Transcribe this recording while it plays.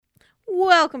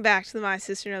Welcome back to the My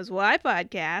Sister Knows Why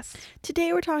podcast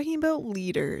Today we're talking about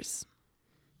leaders.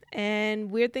 and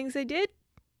weird things they did.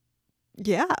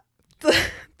 Yeah.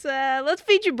 Let's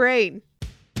feed your brain.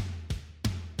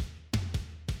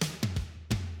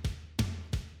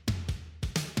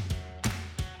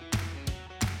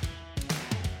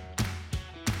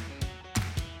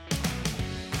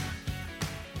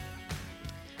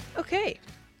 Okay.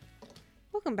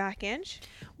 Welcome back, Ange.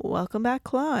 Welcome back,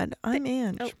 Claude. I'm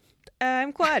Ange. oh.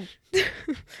 I'm Claude.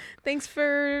 Thanks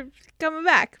for coming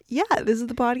back. Yeah, this is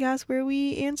the podcast where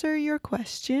we answer your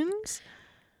questions.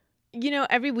 You know,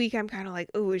 every week I'm kind of like,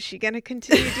 oh, is she going to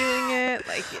continue doing it?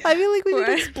 Like, I feel like we need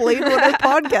to Or- explain what our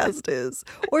podcast is.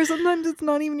 Or sometimes it's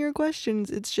not even your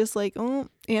questions. It's just like, oh,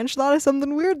 Ange thought of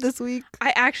something weird this week.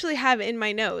 I actually have in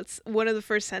my notes, one of the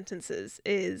first sentences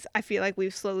is, I feel like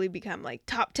we've slowly become like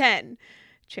top 10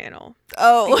 channel.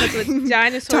 Oh. Because with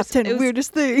dinosaurs, Top 10 it was,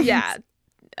 weirdest things. yeah.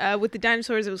 With the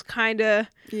dinosaurs, it was kind of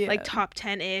Yeah. like top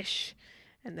 10-ish.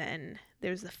 And then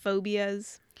there's the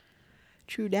phobias.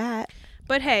 True that.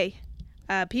 But hey,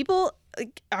 people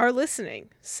are listening.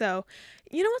 So,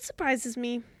 you know what surprises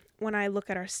me when I look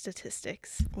at our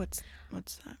statistics? What's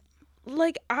that?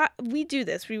 Like, we do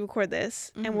this, we record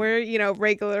this, Mhm. and we're,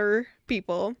 regular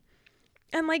people.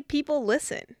 And, like, people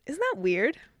listen. Isn't that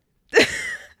weird?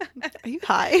 Are you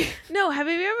high? No, have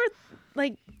you ever,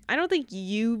 like, I don't think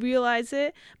you realize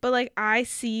it, but, like, I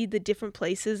see the different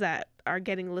places that are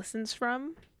getting listens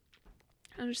from.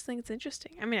 I just think it's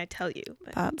interesting. I mean, I tell you,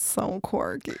 but That's so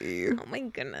quirky. oh my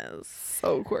goodness.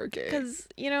 So quirky. Because,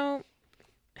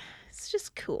 it's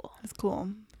just cool. That's cool.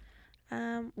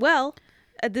 Well,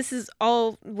 this is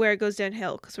all where it goes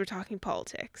downhill because we're talking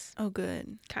politics. Oh,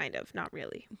 good. Kind of, not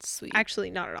really. It's sweet. Actually,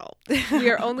 not at all. We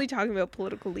are only talking about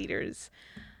political leaders.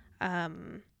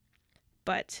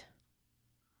 But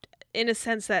in a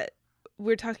sense that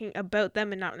we're talking about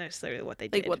them and not necessarily what they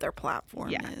did. like what their platform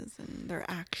Yeah. is and their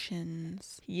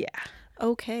actions. Yeah.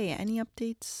 Okay, any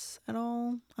updates at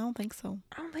all? I don't think so.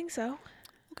 I don't think so.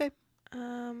 Okay.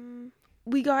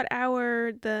 We got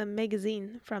the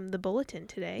magazine from the Bulletin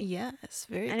today. Yes,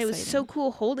 very And exciting. it was so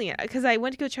cool holding it because I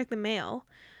went to go check the mail.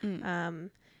 Mm.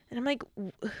 And I'm like,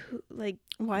 Why we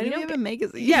do we don't have a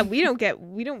magazine? yeah, we don't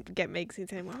get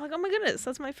magazines anymore. I'm like, oh my goodness,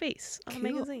 that's my face on a Cool.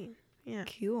 magazine. Yeah.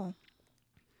 Cool.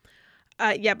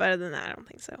 Yeah, but other than that, I don't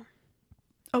think so.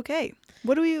 Okay.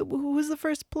 Who's the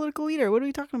first political leader? What are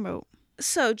we talking about?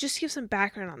 So just to give some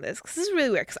background on this, because this is really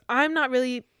weird, because I'm not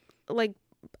really,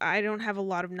 I don't have a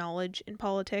lot of knowledge in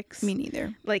politics. Me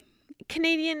neither.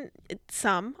 Canadian,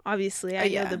 some, obviously. I know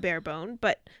Yeah. the bare bone,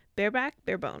 but bare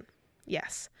bone,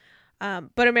 yes.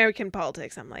 But American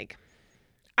politics, I'm like,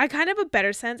 I kind of have a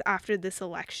better sense after this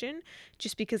election,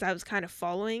 just because I was kind of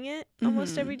following it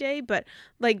almost Mhm. every day, but,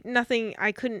 nothing,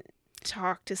 I couldn't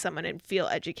talk to someone and feel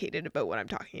educated about what I'm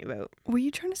talking about. Were you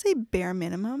trying to say bare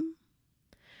minimum?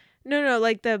 No,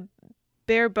 like the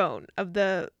bare bone of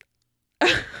the,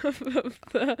 of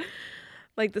the,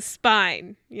 like the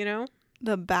spine,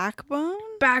 The backbone?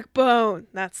 backbone.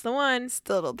 That's the one.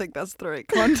 Still don't think that's the right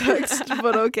context,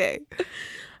 but okay.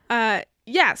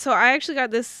 Yeah. So I actually got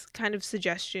this kind of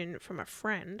suggestion from a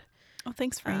friend. Oh,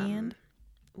 thanks, friend.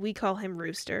 We call him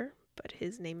Rooster, but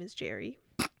his name is Jerry.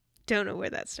 Don't know where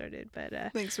that started, but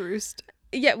Thanks, Roost.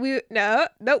 yeah,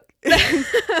 nope.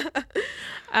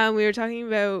 We were talking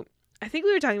about. I think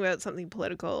we were talking about something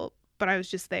political, but I was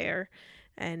just there,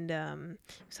 and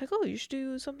it's like, oh, you should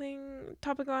do something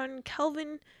topic on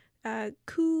Calvin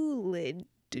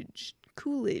Coolidge.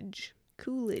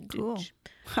 Cool.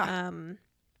 Ha.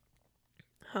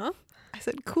 Huh? I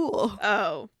said cool.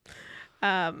 Oh,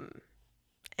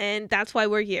 and that's why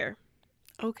we're here.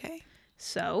 Okay.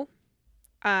 So,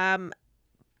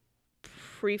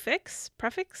 prefix,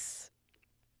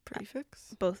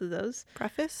 both of those.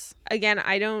 Preface? Again,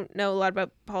 I don't know a lot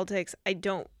about politics. I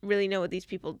don't really know what these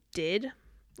people did,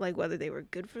 like whether they were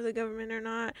good for the government or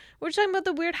not. We're just talking about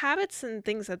the weird habits and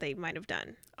things that they might have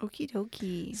done. Okie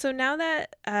dokie. So now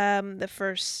that the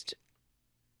first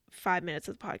 5 minutes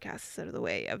of the podcast is out of the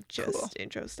way of just Cool.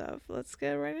 intro stuff, let's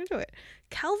get right into it.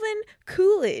 Calvin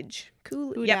Coolidge.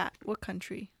 Who Yep. dat? What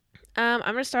country? I'm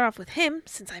gonna start off with him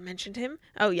since I mentioned him.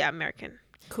 Oh yeah, American.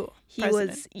 Cool. He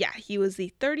was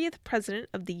the 30th president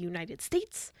of the United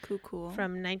States Cool.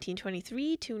 from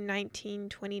 1923 to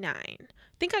 1929. I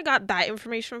think I got that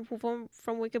information from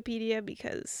Wikipedia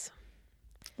because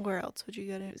Where else would you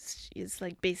get it? it's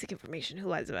like basic information. Who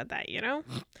lies about that,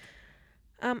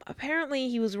 Apparently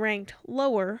he was ranked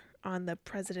lower on the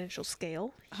presidential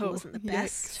scale. He wasn't the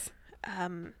best.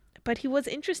 But he was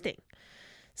interesting.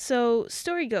 So,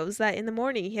 story goes that in the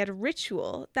morning he had a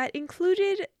ritual that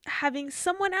included having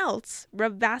someone else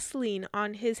rub Vaseline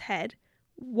on his head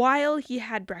while he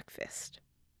had breakfast.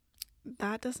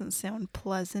 That doesn't sound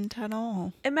pleasant at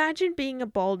all. Imagine being a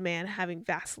bald man having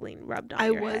Vaseline rubbed on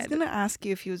your head. I was going to ask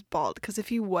you if he was bald, because if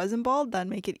he wasn't bald, that'd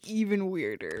make it even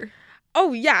weirder.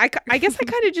 Oh, yeah. I guess I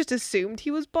kind of just assumed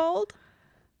he was bald.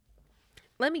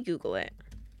 Let me Google it.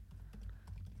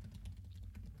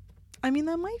 I mean,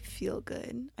 that might feel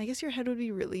good. I guess your head would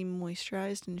be really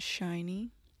moisturized and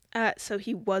shiny. So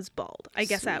he was bald. I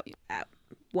guess at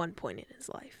one point in his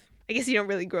life. I guess you don't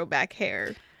really grow back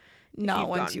hair. Not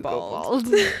once you go bald.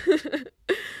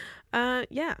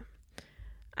 Yeah.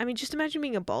 I mean, just imagine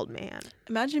being a bald man.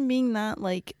 Imagine being that,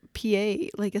 like, PA,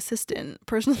 like,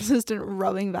 personal assistant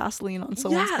rubbing Vaseline on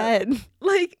someone's head.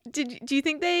 Like, do you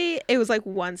think it was like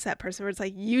one set person where it's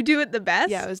like, you do it the best?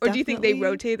 Yeah, it was Or do you think they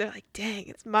rotate? They're like, dang,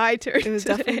 it's my turn. It was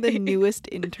today. definitely the newest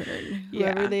intern,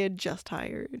 whoever Yeah. they had just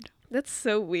hired. That's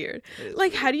so weird.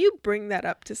 Like, how do you bring that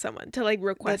up to someone to like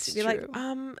request That's to be true.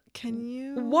 like, Can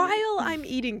you? while I'm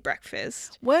eating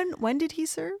breakfast? When did he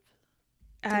serve?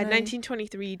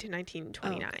 1923 to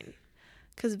 1929.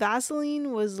 Because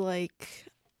Vaseline was like,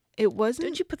 it wasn't.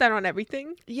 Didn't you put that on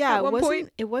everything? Yeah, at one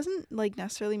point? It wasn't like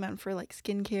necessarily meant for like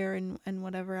skincare and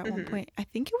whatever at one Mhm. point. I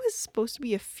think it was supposed to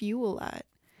be a fuel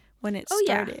when it Oh,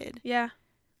 yeah. started. Yeah.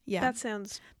 Yeah. That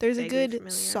sounds There's a vaguely good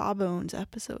familiar. Sawbones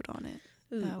episode on it,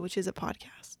 ooh, which is a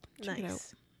podcast. Check it out.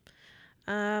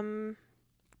 nice.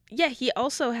 Yeah, he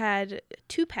also had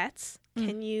 2 pets. Mm.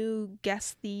 Can you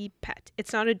guess the pet?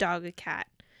 It's not a dog, a cat,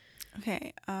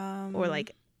 Okay. or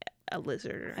like a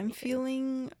lizard. Or I'm anything.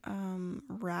 feeling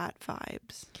rat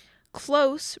vibes.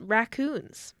 Close.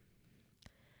 Raccoons.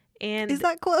 And Is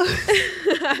that close?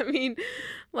 I mean,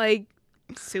 like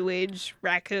sewage,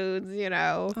 raccoons, you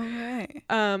know. Okay.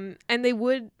 And they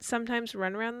would sometimes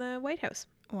run around the White House.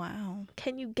 Wow.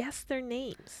 Can you guess their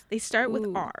names? They start with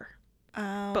Ooh. R.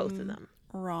 Both of them.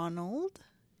 Ronald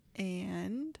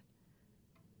and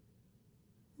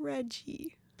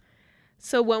Reggie.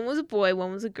 So one was a boy,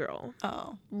 one was a girl.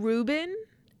 Oh. Reuben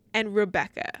and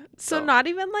Rebecca. So Oh. not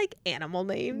even like animal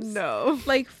names. No.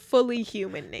 Like fully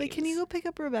human names. Like, can you go pick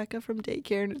up Rebecca from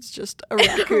daycare and it's just a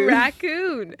raccoon?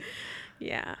 Raccoon.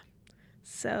 Yeah.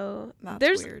 So That's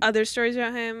there's weird. other stories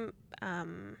about him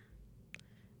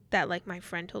that like my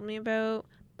friend told me about.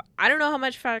 But I don't know how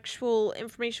much factual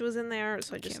information was in there,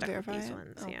 so I just Can't stuck with verify these it?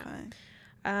 ones. Okay.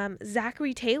 Yeah.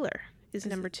 Zachary Taylor is Is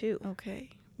number 2. Okay.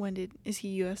 Is he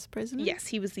U.S. president? Yes,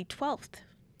 he was the 12th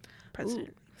president.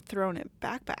 Ooh, throwing it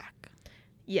back.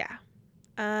 Yeah.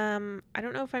 I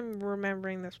don't know if I'm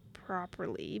remembering this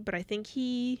properly, but I think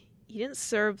he didn't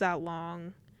serve that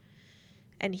long,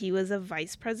 and he was a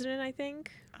vice president, I think.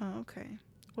 Oh, okay.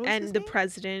 What was And his the name?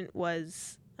 president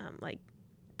was like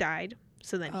died,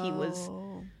 so then he was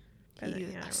Oh, president.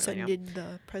 he Yeah, I don't really know. ascended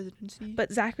the presidency.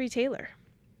 But Zachary Taylor.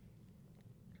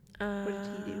 What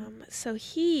did he do? So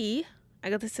I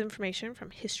got this information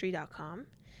from history.com.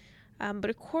 But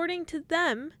according to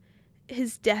them,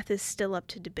 his death is still up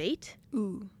to debate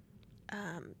Ooh.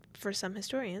 for some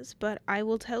historians. But I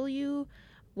will tell you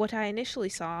what I initially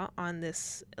saw on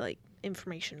this like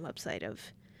information website of,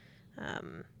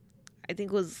 I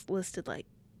think it was listed like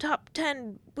top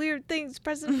 10 weird things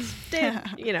presidents did,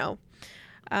 you know.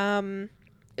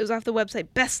 It was off the website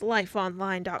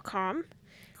bestlifeonline.com.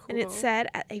 And it Cool. said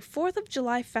at a 4th of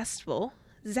July festival,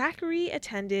 Zachary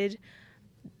attended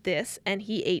this and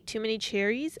he ate too many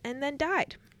cherries and then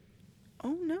died.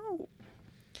 Oh no.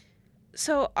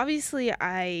 So obviously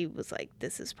I was like,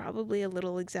 this is probably a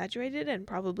little exaggerated and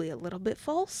probably a little bit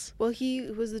false. Well, he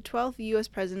was the 12th U.S.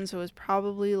 president, so it was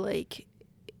probably like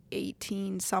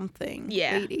 18 something.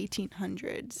 Yeah. Late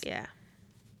 1800s. Yeah.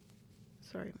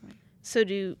 Sorry. So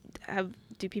do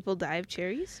people die of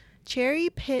cherries? Cherry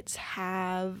pits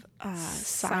have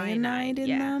cyanide in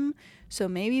yeah. them. So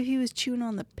maybe if he was chewing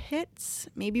on the pits,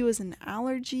 maybe it was an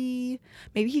allergy.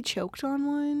 Maybe he choked on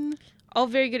one. All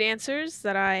very good answers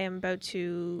that I am about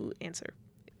to answer.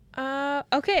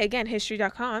 Okay, again,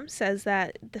 history.com says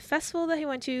that the festival that he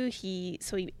went to, he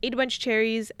ate a bunch of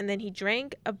cherries and then he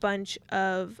drank a bunch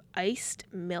of iced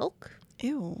milk.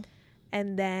 Ew.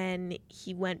 And then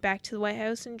he went back to the White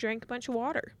House and drank a bunch of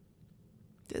water.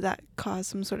 Did that cause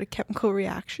some sort of chemical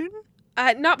reaction?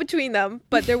 Not between them,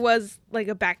 but there was like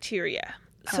a bacteria.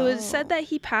 So it's said Oh. that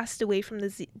he passed away from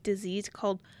the disease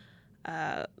called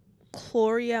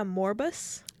Chloria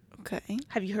morbus. Okay.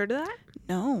 Have you heard of that?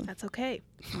 No. That's okay.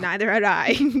 Neither had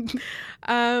I.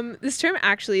 This term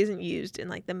actually isn't used in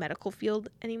like the medical field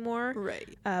anymore. Right.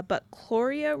 But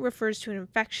chloria refers to an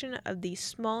infection of the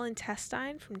small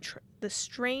intestine from the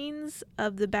strains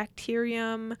of the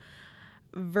bacterium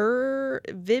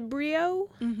Vibrio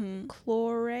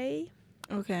chlorei.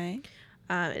 Okay.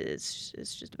 It's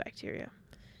just a bacteria.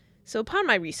 So upon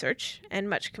my research and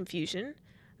much confusion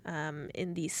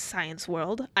in the science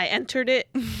world, I entered it,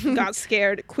 got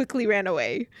scared, quickly ran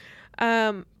away.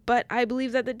 But I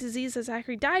believe that the disease that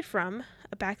Zachary died from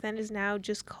back then is now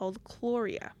just called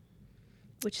chloria,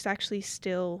 which is actually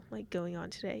still like going on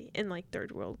today in like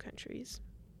third world countries.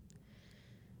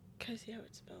 Can I see how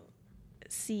it's spelled?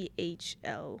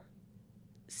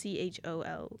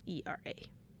 CHLCHOLERA.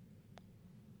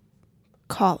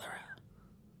 Cholera.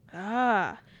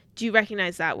 Ah, do you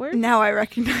recognize that word? Now I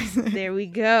recognize it. There we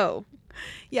go.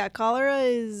 Yeah, cholera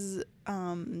is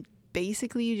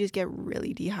basically you just get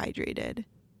really dehydrated.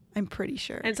 I'm pretty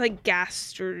sure. And it's like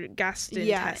gastrointestinal.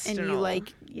 Yeah, and you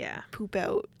like yeah poop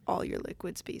out all your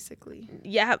liquids basically.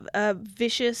 Yeah,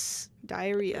 vicious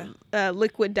Diarrhea.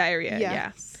 Liquid diarrhea.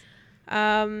 Yes.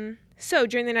 Yeah. So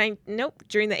during the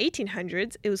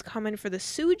 1800s, it was common for the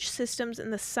sewage systems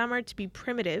in the summer to be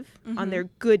primitive on their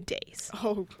good days.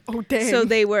 Oh dang. So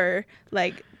they were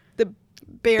like the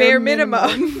bare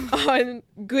minimum on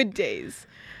good days.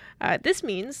 This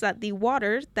means that the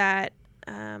water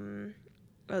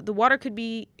could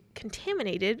be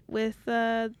contaminated with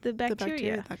the bacteria. The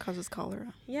bacteria that causes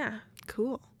cholera. Yeah.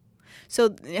 Cool.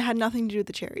 So it had nothing to do with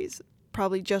the cherries.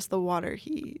 Probably just the water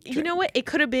he drank. You know what? It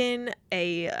could have been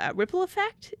a ripple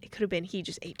effect. It could have been he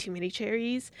just ate too many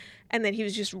cherries, and then he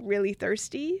was just really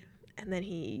thirsty, and then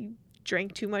he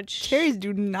drank too much. Cherries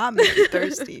do not make you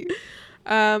thirsty.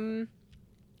 But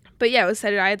yeah, it was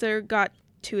said it either got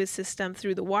to his system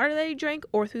through the water that he drank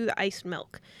or through the iced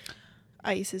milk.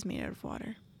 Ice is made out of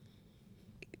water.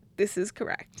 This is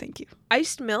correct. Thank you.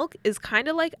 Iced milk is kind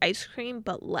of like ice cream,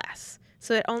 but less.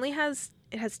 So it has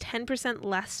 10%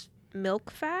 less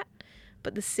milk fat,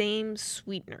 but the same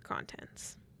sweetener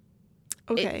contents.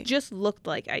 Okay. It just looked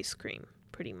like ice cream,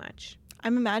 pretty much.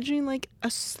 I'm imagining like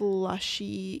a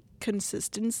slushy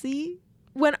consistency.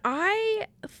 When I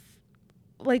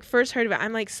first heard of it,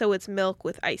 I'm like, so it's milk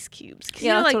with ice cubes. 'Cause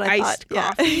Yeah, you know, that's like what I iced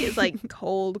thought. coffee Yeah. is like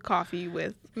cold coffee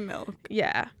with Milk.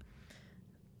 yeah.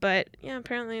 But yeah,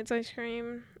 apparently it's ice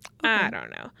cream. Okay. I don't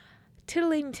know.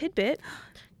 Titillating tidbit.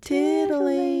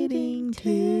 Titillating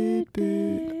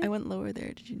tidbit. I went lower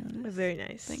there. Did you notice? Very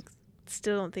nice. Thanks.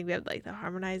 Still don't think we have like the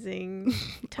harmonizing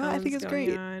tones I think it's going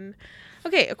great. on.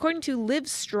 Okay, according to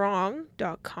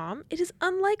livestrong.com, it is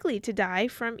unlikely to die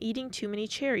from eating too many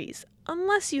cherries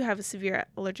unless you have a severe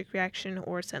allergic reaction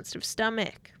or a sensitive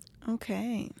stomach.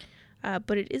 Okay.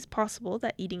 But it is possible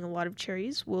that eating a lot of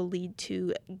cherries will lead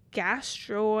to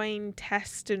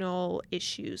gastrointestinal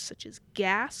issues such as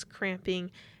gas,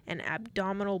 cramping, and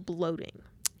abdominal bloating.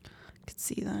 Could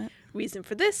see that. Reason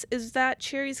for this is that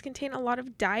cherries contain a lot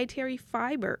of dietary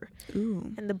fiber,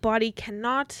 Ooh. and the body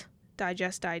cannot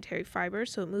digest dietary fiber,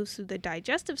 so it moves through the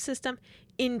digestive system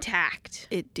intact.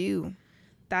 It do.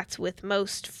 That's with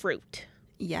most fruit.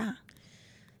 Yeah.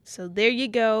 So there you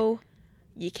go.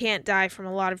 You can't die from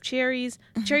a lot of cherries.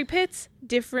 Cherry pits,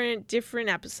 different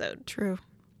episode. True.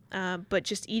 But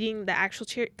just eating the actual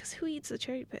cherry, because who eats the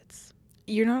cherry pits?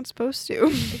 You're not supposed to.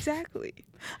 Exactly.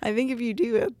 I think if you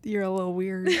do it, you're a little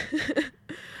weird.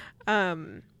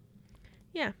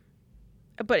 Yeah.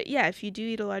 But yeah, if you do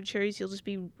eat a lot of cherries, you'll just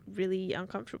be really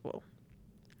uncomfortable,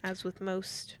 as with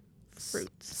most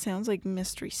fruits. Sounds like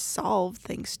mystery solved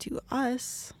thanks to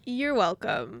us. You're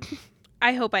welcome.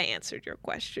 I hope I answered your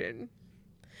question.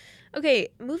 Okay,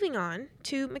 moving on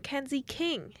to Mackenzie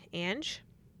King. Ange?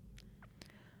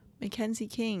 Mackenzie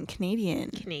King,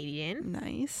 Canadian. Canadian.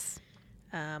 Nice.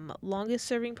 Longest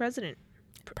serving president.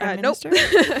 Prime Nope.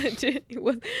 Minister?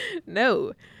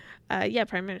 No. Yeah,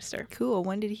 Prime Minister. Cool.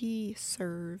 When did he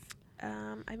serve?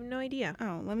 I have no idea.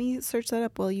 Oh, let me search that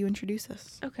up while you introduce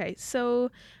us. Okay, so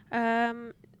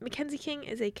Mackenzie King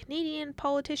is a Canadian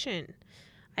politician.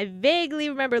 I vaguely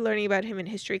remember learning about him in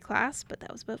history class, but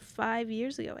that was about 5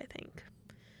 years ago, I think.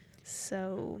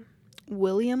 So,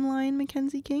 William Lyon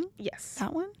Mackenzie King? yes,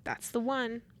 That one? that's the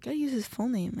one. Gotta use his full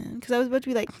name, man. Because I was about to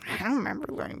be like, I don't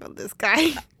remember learning about this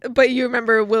guy. But you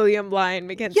remember William Lyon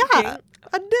Mackenzie Yeah, King?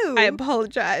 I do. I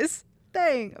apologize.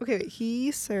 Dang. Okay, wait.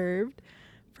 He served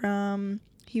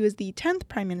he was the 10th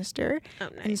Prime Minister Oh,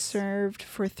 and nice. served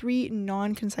for 3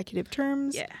 non-consecutive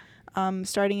terms. Yeah,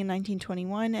 Starting in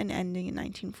 1921 and ending in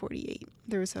 1948.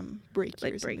 There was some breaks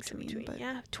breaks in between, but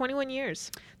yeah, 21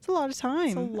 years. it's a lot of time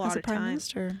It's a lot as a of Prime time.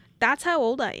 Minister. That's how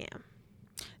old I am.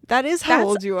 That is how That's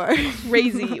old you are.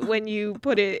 crazy when you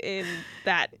put it in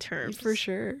that terms. For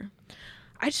sure.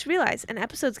 I just realized an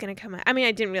episode's going to come out. I mean,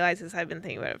 I didn't realize this. I've been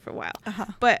thinking about it for a while. Uh-huh.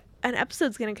 But an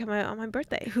episode's going to come out on my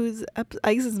birthday.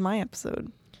 I guess it's my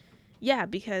episode. Yeah,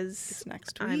 because It's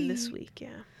next week. I'm this week,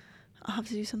 yeah. I'll have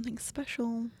to do something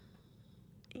special.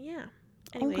 Yeah.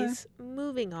 Anyways,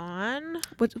 moving on.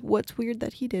 What's weird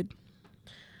that he did?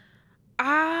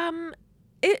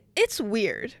 It's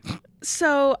weird.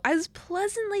 So I was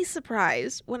pleasantly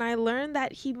surprised when I learned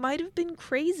that he might have been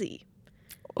crazy.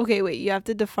 Okay, wait. You have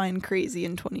to define crazy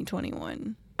in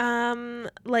 2021.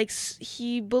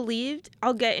 He believed.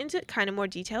 I'll get into kind of more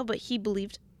detail, but he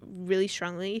believed really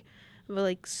strongly about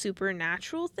like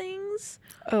supernatural things.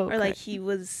 Oh, okay. Or like he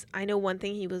was. I know one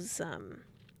thing he was not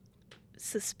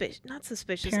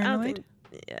suspicious. Paranoid? I don't think.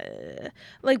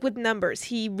 Like with numbers,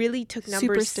 he really took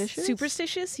numbers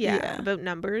Superstitious? yeah, about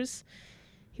numbers.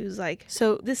 He was like,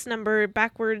 So this number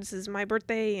backwards is my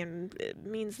birthday and it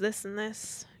means this and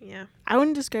this. Yeah. I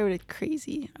wouldn't describe it as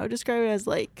crazy. I would describe it as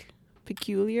like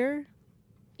peculiar.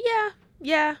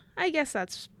 Yeah, I guess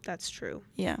that's true.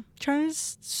 Yeah, trying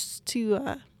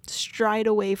to stride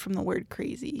away from the word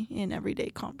crazy in everyday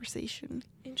conversation,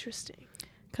 Interesting.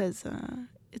 because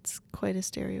it's quite a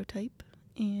stereotype,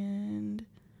 and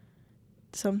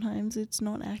sometimes it's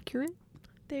not accurate.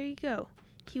 There you go.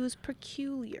 He was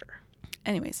peculiar.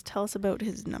 Anyways, tell us about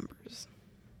his numbers.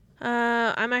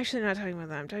 I'm actually not talking about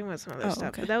that. I'm talking about some other stuff.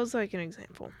 Okay. But that was like an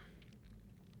example.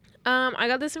 I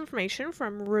got this information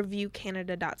from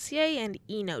reviewcanada.ca and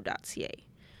eno.ca.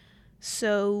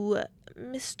 So,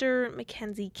 Mr.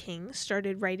 Mackenzie King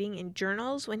started writing in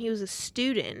journals when he was a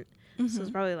student. So, it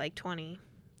was probably like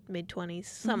mid-20s,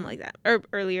 something like that. Or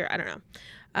earlier, I don't know.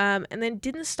 And then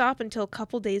didn't stop until a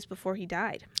couple days before he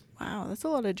died. Wow, that's a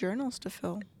lot of journals to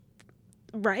fill.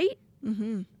 Right?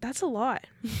 Mm-hmm. That's a lot.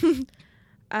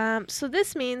 So,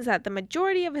 this means that the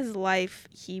majority of his life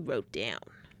he wrote down.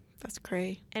 That's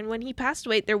cray. And when he passed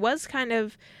away, there was kind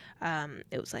of,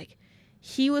 it was like,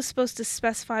 he was supposed to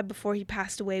specify before he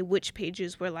passed away which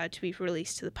pages were allowed to be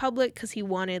released to the public because he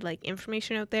wanted, like,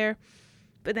 information out there.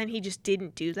 But then he just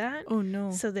didn't do that. Oh,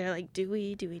 no. So they're like, do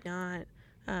we not?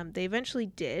 They eventually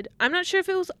did. I'm not sure if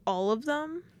it was all of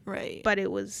them. Right. But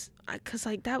it was, because,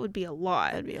 like, that would be a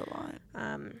lot. That'd be a lot.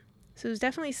 So it was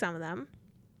definitely some of them.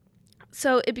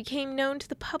 So it became known to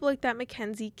the public that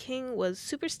Mackenzie King was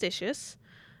superstitious.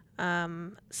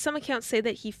 Some accounts say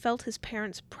that he felt his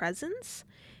parents' presence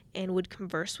and would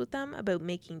converse with them about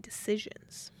making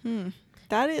decisions.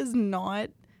 That is not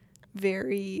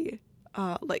very,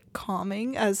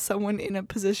 calming as someone in a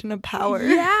position of power.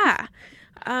 Yeah.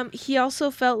 He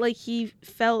also felt like he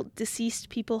felt deceased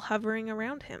people hovering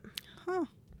around him. Huh.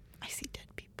 I see dead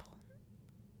people.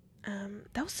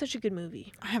 That was such a good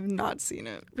movie. I have not seen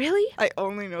it. Really? I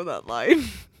only know that line.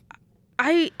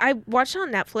 I watched it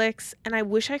on Netflix, and I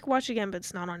wish I could watch it again, but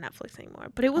it's not on Netflix anymore.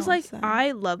 But it was sad.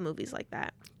 I love movies like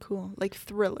that. Cool. Like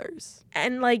thrillers.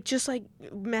 And, like, just, like,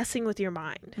 messing with your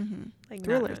mind. Mm-hmm. Like,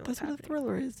 Thrillers. That's what a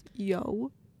thriller is.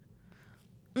 Yo.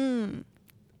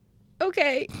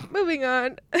 Okay, moving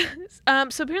on.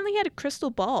 So apparently he had a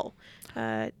crystal ball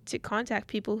to contact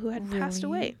people who had passed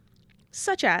away.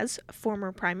 Such as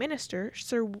former Prime Minister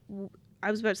Sir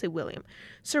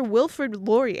Wilfrid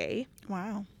Laurier.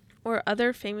 Wow. Or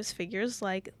other famous figures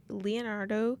like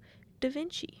Leonardo da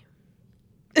Vinci.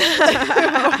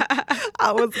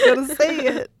 I was going to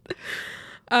say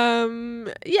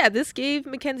it. This gave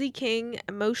Mackenzie King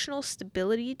emotional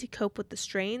stability to cope with the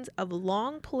strains of a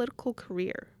long political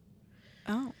career.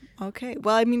 Oh, okay.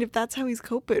 Well, I mean, if that's how he's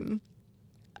coping.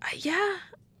 Yeah,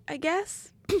 I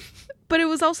guess. But it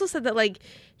was also said that, like,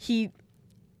 he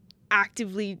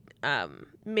actively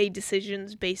made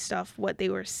decisions based off what they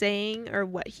were saying or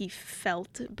what he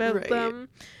felt about them.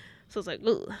 So it's like,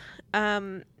 ugh.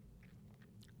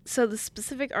 So the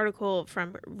specific article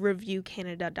from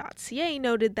reviewcanada.ca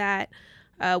noted that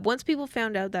once people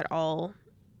found out that all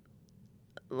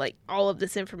of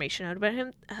this information out about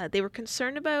him, they were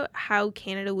concerned about how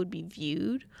Canada would be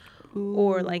viewed. Ooh.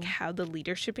 Or like how the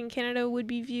leadership in Canada would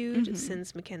be viewed,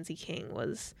 since Mackenzie King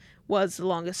was the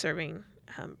longest serving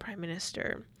prime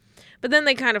minister. But then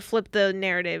they kind of flipped the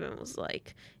narrative and was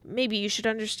like, maybe you should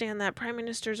understand that prime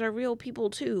ministers are real people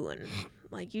too, and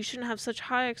like you shouldn't have such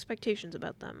high expectations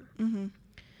about them. Mm-hmm.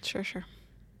 Sure.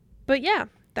 But yeah,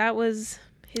 that was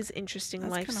his interesting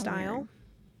That's lifestyle.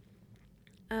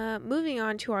 Moving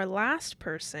on to our last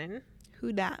person.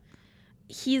 Who dat?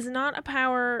 He's not a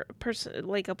power person,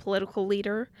 like a political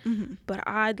leader, but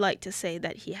I'd like to say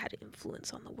that he had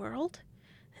influence on the world,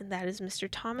 and that is Mr.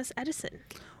 Thomas Edison.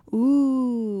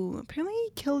 Ooh, apparently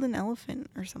he killed an elephant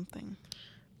or something.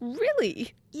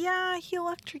 Really? Yeah, he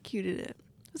electrocuted it.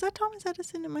 Was that Thomas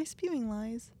Edison? Am I spewing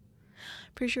lies?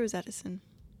 Pretty sure it was Edison.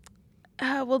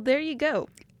 Well, there you go.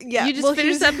 Yeah, You just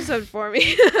finished the episode for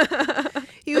me.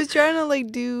 He was trying to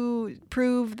like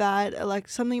prove that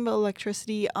something about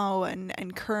electricity,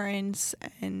 and currents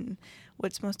and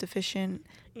what's most efficient.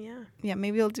 Yeah. Yeah,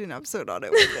 maybe I'll do an episode on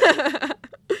it.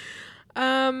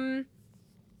 Yeah,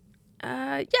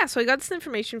 so I got this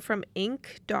information from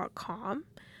Inc.com.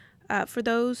 For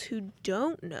those who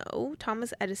don't know,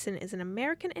 Thomas Edison is an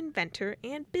American inventor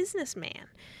and businessman.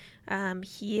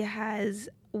 He has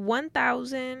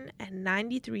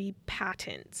 1,093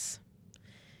 patents.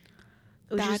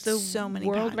 Which That's is the so many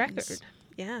world patents. record.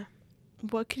 Yeah.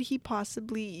 What could he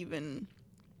possibly even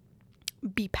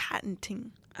be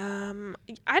patenting? I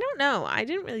don't know. I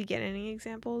didn't really get any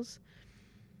examples,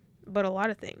 but a lot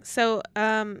of things. So,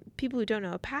 people who don't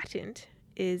know, a patent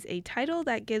is a title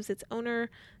that gives its owner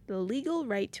the legal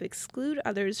right to exclude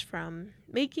others from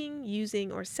making,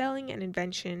 using, or selling an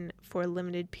invention for a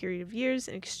limited period of years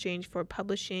in exchange for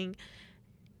publishing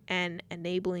and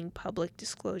enabling public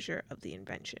disclosure of the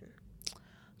invention.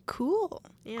 Cool.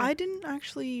 Yeah. I didn't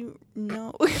actually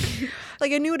know.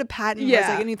 Like, I knew what a patent was.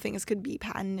 Yeah. Like, I knew things could be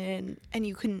patented and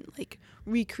you couldn't, like,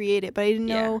 recreate it. But I didn't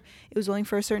know it was only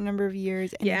for a certain number of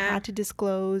years. And you had to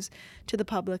disclose to the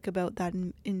public about that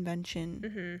invention.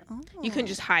 Mm-hmm. Oh. You couldn't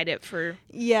just hide it for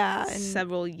and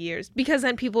several years. Because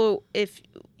then people, if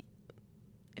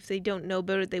they don't know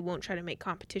about it, they won't try to make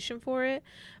competition for it.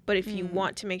 But if you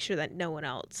want to make sure that no one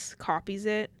else copies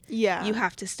it, you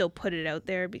have to still put it out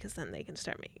there because then they can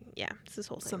start making, it's this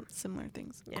whole thing. Some similar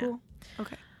things. Yeah. Cool.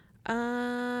 Okay.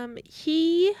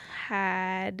 He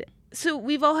had, so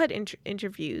we've all had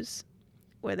interviews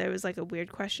where there was like a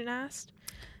weird question asked.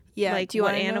 Yeah. Like, do you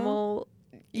what want animal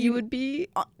you would be?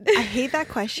 I hate that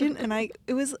question. And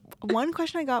it was one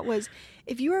question I got was,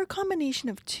 if you were a combination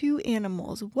of two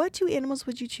animals, what two animals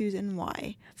would you choose and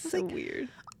why? So like, weird.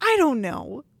 I don't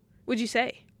know. What'd you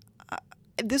say?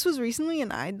 This was recently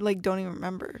and I don't even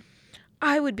remember.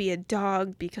 I would be a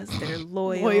dog because they're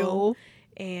loyal.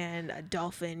 And a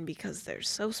dolphin because they're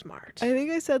so smart. I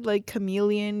think I said like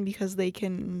chameleon because they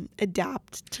can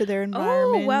adapt to their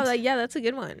environment. Oh, wow. That's a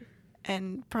good one.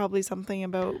 And probably something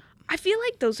about I feel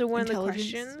like those are one of the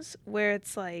questions where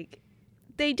it's like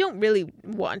they don't really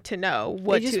want to know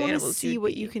what two animals you would be. They just want to see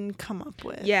what you can come up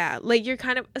with. Yeah, like you're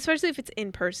kind of, especially if it's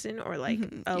in person or like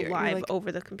you're live like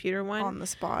over the computer one. On the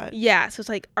spot. Yeah, so it's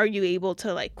like, are you able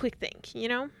to like quick think, you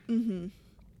know? Mm-hmm.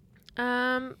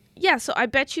 Yeah, so I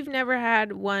bet you've never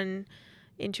had one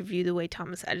interview the way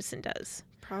Thomas Edison does.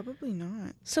 Probably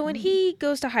not. So when he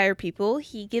goes to hire people,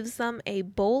 he gives them a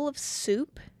bowl of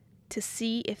soup to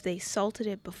see if they salted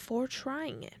it before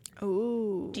trying it.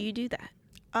 Oh. Do you do that?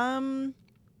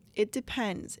 It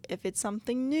depends. If it's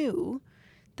something new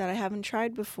that I haven't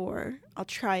tried before, I'll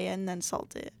try it and then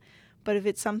salt it. But if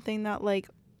it's something that like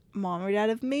mom or dad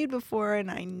have made before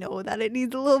and I know that it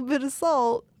needs a little bit of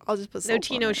salt, I'll just put salt. No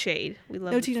tea, no shade. We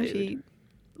love the food. No tea, no shade.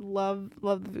 Love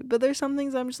the food. But there's some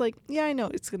things I'm just like, yeah, I know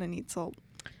it's gonna need salt.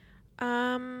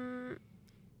 Yeah,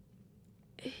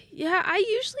 I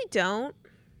usually don't.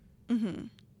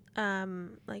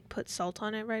 Like put salt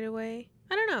on it right away.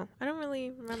 I don't know. I don't really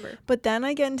remember. But then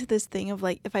I get into this thing of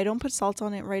like, if I don't put salt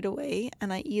on it right away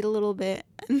and I eat a little bit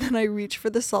and then I reach for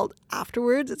the salt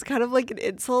afterwards, it's kind of like an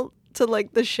insult to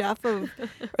like the chef or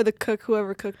the cook,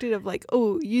 whoever cooked it, of like,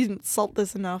 oh, you didn't salt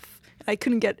this enough. I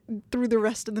couldn't get through the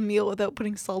rest of the meal without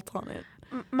putting salt on it.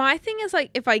 My thing is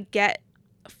like, if I get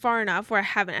far enough where I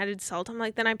haven't added salt, I'm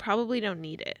like, then I probably don't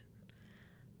need it.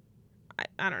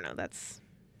 I don't know. That's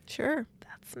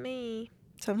me.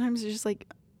 Sometimes it's just like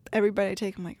every bite I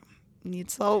take, I'm like, need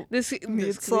salt. This could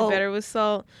be better with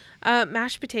salt.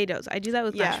 Mashed potatoes. I do that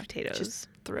with mashed potatoes. Just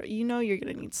you're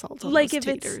gonna need salt on like those if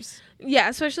taters.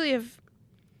 Especially if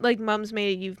like mom's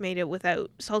made it, you've made it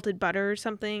without salted butter or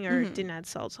something, or didn't add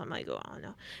salt. So I'm like, oh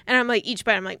no. And I'm like, each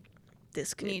bite, I'm like,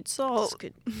 this could need salt. This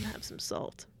could have some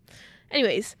salt.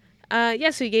 Anyways, so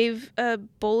he gave a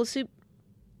bowl of soup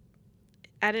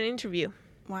at an interview.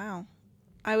 Wow.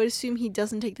 I would assume he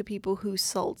doesn't take the people who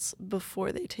salts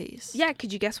before they taste. Yeah,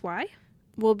 could you guess why?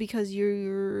 Well, because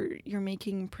you're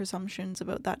making presumptions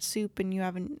about that soup and you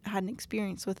haven't had an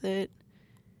experience with it.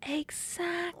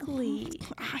 Exactly.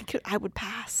 I would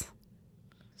pass.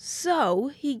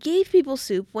 So, he gave people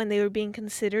soup when they were being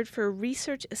considered for a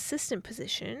research assistant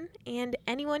position, and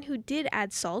anyone who did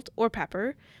add salt or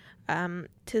pepper to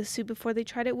the soup before they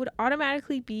tried it would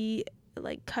automatically be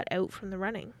like cut out from the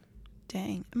running.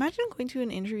 Dang. Imagine going to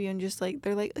an interview and just like,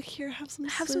 they're like, here, have some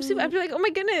soup. I'd be like, oh my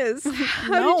goodness.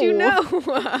 How did you know?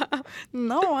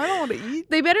 No, I don't want to eat.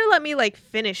 They better let me like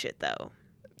finish it though.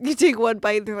 You take one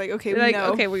bite and they're like, okay, They're like,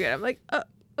 know. okay, we're good. I'm like,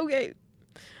 okay.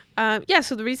 Yeah,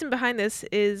 so the reason behind this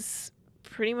is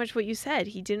pretty much what you said.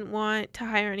 He didn't want to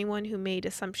hire anyone who made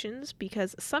assumptions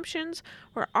because assumptions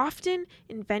were often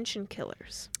invention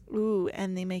killers. Ooh,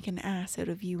 and they make an ass out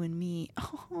of you and me.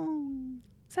 Oh.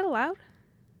 Is that allowed?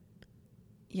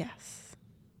 Yes.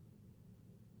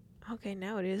 Okay,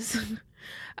 now it is.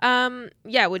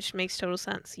 Yeah, which makes total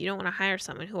sense. You don't want to hire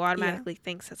someone who automatically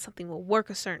thinks that something will work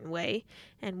a certain way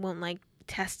and won't like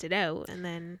test it out and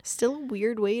then Still a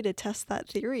weird way to test that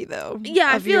theory though. Yeah,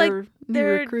 I feel like new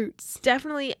there are recruits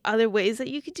definitely other ways that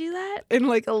you could do that in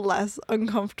like a less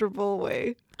uncomfortable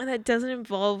way. and that doesn't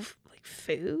involve like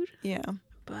food, Yeah.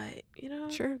 but you know.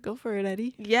 Sure, go for it,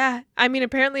 Eddie. Yeah, I mean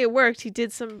apparently it worked. He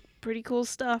did some pretty cool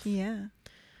stuff. Yeah.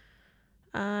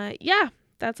 Yeah,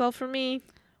 that's all for me.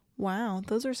 Wow,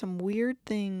 those are some weird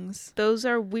things. Those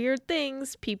are weird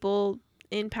things people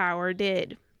in power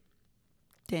did.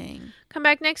 Dang. Come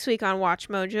back next week on Watch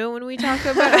Mojo when we talk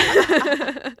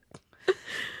about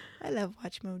I love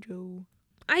Watch Mojo.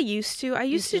 I used to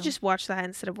too. just watch that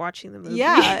instead of watching the movie.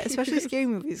 Yeah, especially scary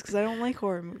movies because I don't like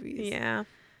horror movies. Yeah.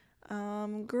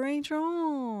 Great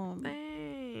job.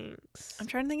 Thanks. I'm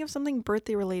trying to think of something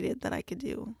birthday related that I could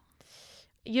do.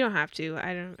 You don't have to.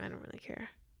 I don't really care.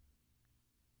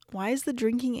 Why is the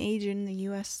drinking age in the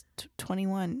U.S.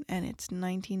 21 and it's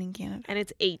 19 in Canada? And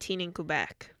it's 18 in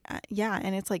Quebec. Yeah,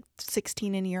 and it's like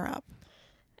 16 in Europe.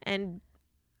 And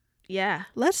yeah,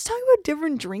 Let's talk about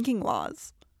different drinking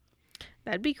laws.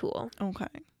 that'd be cool. Okay.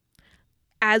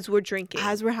 As we're drinking.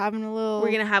 As we're having a little... We're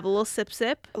going to have a little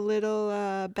sip. A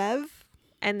little bev.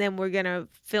 And then we're going to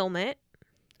film it.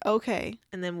 Okay.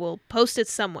 And then we'll post it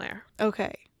somewhere.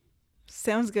 Okay.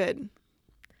 Sounds good.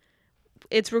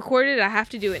 It's recorded. I have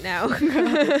to do it now.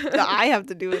 I have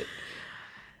to do it.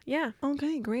 Yeah.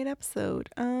 Okay, great episode.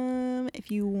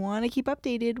 If you want to keep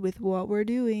updated with what we're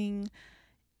doing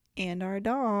and our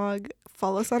dog,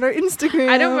 follow us on our Instagram.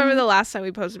 I don't remember the last time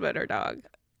we posted about our dog.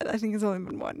 I think it's only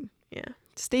been one. Yeah.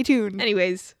 Stay tuned.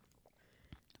 Anyways.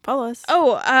 Follow us.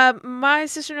 Oh, my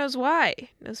sister knows why.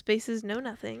 No spaces, no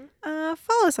nothing.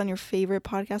 Follow us on your favorite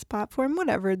podcast platform,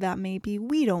 whatever that may be.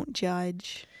 We don't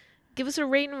judge. Give us a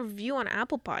rate and review on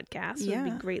Apple Podcasts. It would Yeah.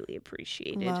 be greatly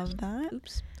appreciated. Love that.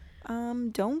 Oops.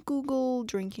 Don't Google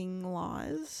drinking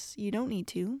laws. You don't need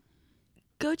to.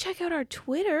 Go check out our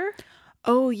Twitter.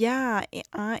 Oh, yeah.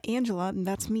 Angela, and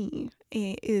that's me,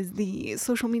 is the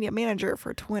social media manager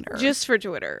for Twitter. Just for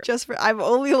Twitter. I'm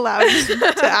only allowed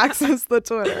to access the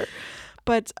Twitter.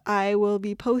 But I will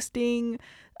be posting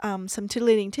some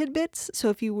titillating tidbits. So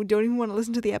if you don't even want to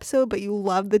listen to the episode, but you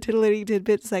love the titillating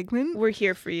tidbit segment, We're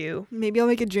here for you. maybe I'll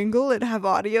make a jingle and have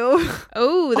audio.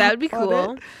 Oh, that would be on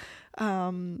cool.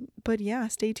 it. But yeah,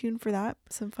 stay tuned for that.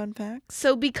 Some fun facts.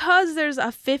 So because there's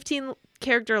a 15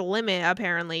 character limit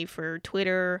apparently for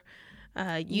Twitter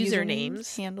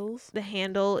usernames, handles. the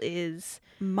handle is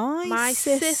My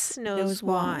sis knows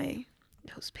why.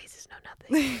 No spaces, no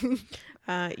nothing.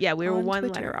 Yeah, we were On one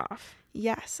Twitter. letter off.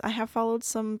 Yes, I have followed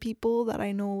some people that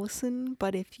I know listen,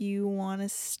 but if you want to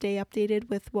stay updated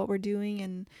with what we're doing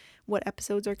and what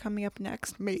episodes are coming up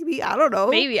next, maybe, I don't know.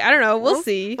 Maybe, I don't know. We'll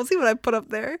see. We'll see what I put up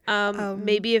there.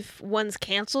 Maybe if one's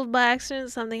canceled by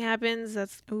accident, something happens,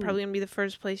 that's Ooh. probably going to be the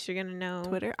first place you're going to know.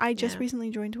 Twitter. I just Yeah.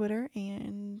 recently joined Twitter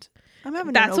and I'm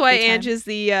having That's an why okay time. Ange is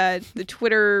the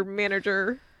Twitter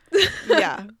manager.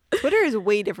 Yeah. Twitter is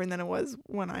way different than it was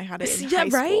when I had it in high right?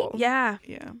 school. Yeah.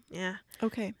 Yeah. Yeah.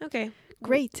 Okay. Okay.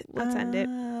 Great. Let's end it.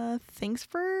 Thanks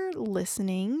for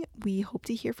listening. We hope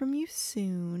to hear from you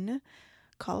soon.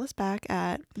 Call us back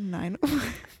at 9.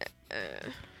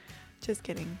 Just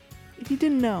kidding. If you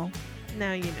didn't know.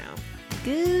 Now you know.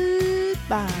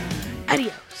 Goodbye.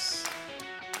 Adios.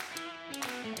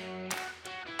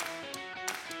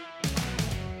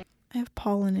 I have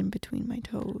pollen in between my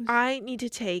toes. I need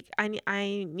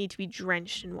to be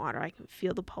drenched in water. I can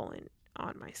feel the pollen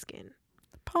on my skin.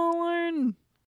 Pollen.